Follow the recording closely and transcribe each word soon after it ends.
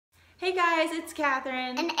Hey guys, it's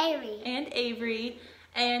Catherine and Avery.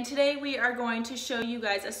 And today we are going to show you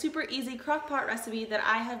guys a super easy crockpot recipe that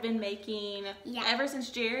I have been making ever since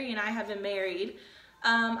Jerry and I have been married.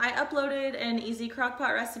 I uploaded an easy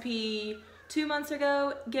crockpot recipe 2 months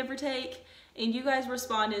ago, give or take, and you guys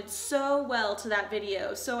responded so well to that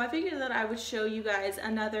video. So I figured that I would show you guys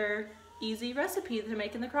another easy recipe to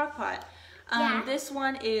make in the crockpot. This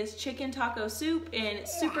one is chicken taco soup, and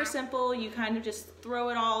it's super simple. You kind of just throw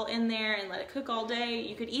it all in there and let it cook all day.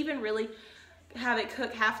 You could even really have it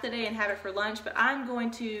cook half the day and have it for lunch, but I'm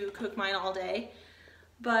going to cook mine all day.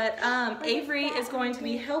 But Avery is going to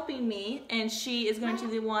be helping me, and she is going to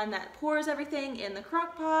be the one that pours everything in the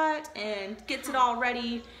crock pot and gets it all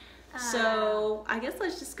ready. So I guess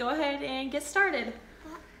let's just go ahead and get started.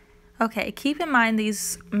 Okay, keep in mind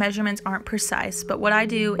these measurements aren't precise, but what I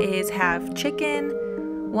do is have chicken,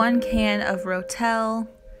 1 can of Rotel,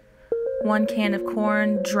 1 can of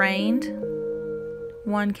corn drained,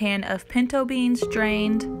 1 can of pinto beans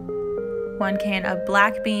drained, 1 can of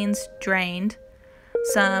black beans drained,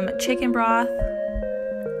 some chicken broth,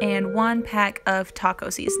 and 1 pack of taco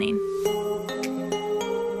seasoning.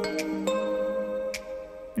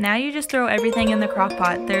 Now you just throw everything in the crock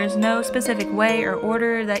pot. There's no specific way or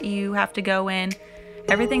order that you have to go in.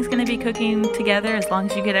 Everything's going to be cooking together. As long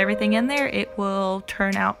as you get everything in there, it will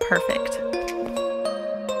turn out perfect.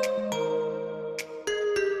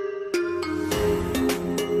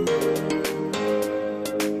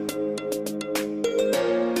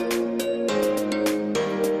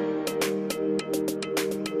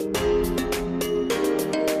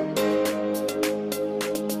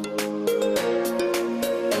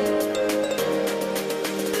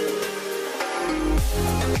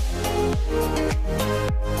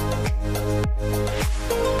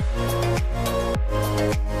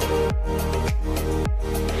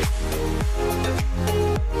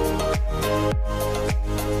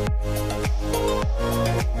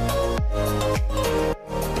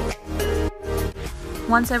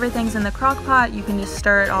 Once everything's in the crock pot, you can just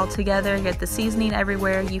stir it all together, get the seasoning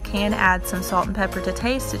everywhere. You can add some salt and pepper to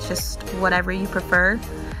taste, it's just whatever you prefer.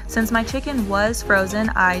 Since my chicken was frozen,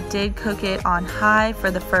 I did cook it on high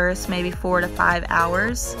for the first maybe 4 to 5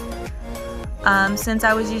 hours. Since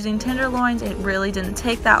I was using tenderloins, it really didn't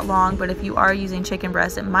take that long, but if you are using chicken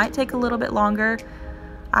breast, it might take a little bit longer.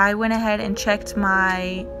 I went ahead and checked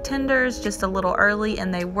my tenders just a little early,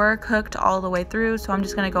 and they were cooked all the way through, so I'm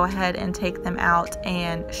just going to go ahead and take them out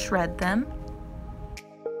and shred them.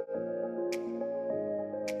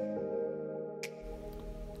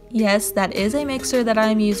 Yes, that is a mixer that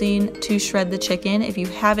I'm using to shred the chicken. If you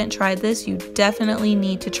haven't tried this, you definitely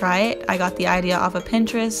need to try it. I got the idea off of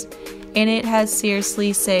Pinterest, and it has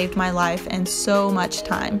seriously saved my life and so much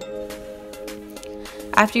time.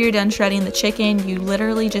 After you're done shredding the chicken, you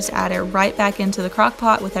literally just add it right back into the crock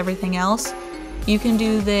pot with everything else. You can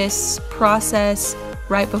do this process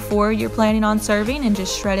right before you're planning on serving and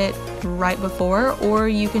just shred it right before, or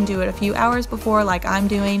you can do it a few hours before like I'm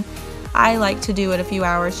doing. I like to do it a few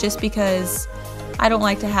hours just because I don't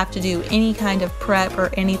like to have to do any kind of prep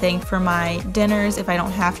or anything for my dinners if I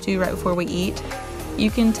don't have to right before we eat.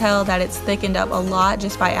 You can tell that it's thickened up a lot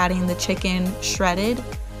just by adding the chicken shredded.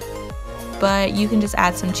 But you can just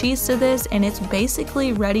add some cheese to this and it's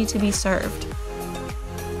basically ready to be served.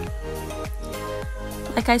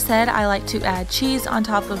 Like I said, I like to add cheese on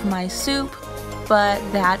top of my soup, but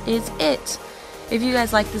that is it. If you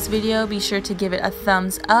guys like this video, be sure to give it a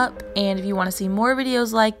thumbs up, and if you want to see more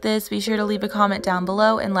videos like this, be sure to leave a comment down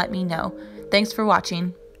below and let me know. Thanks for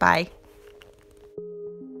watching. Bye.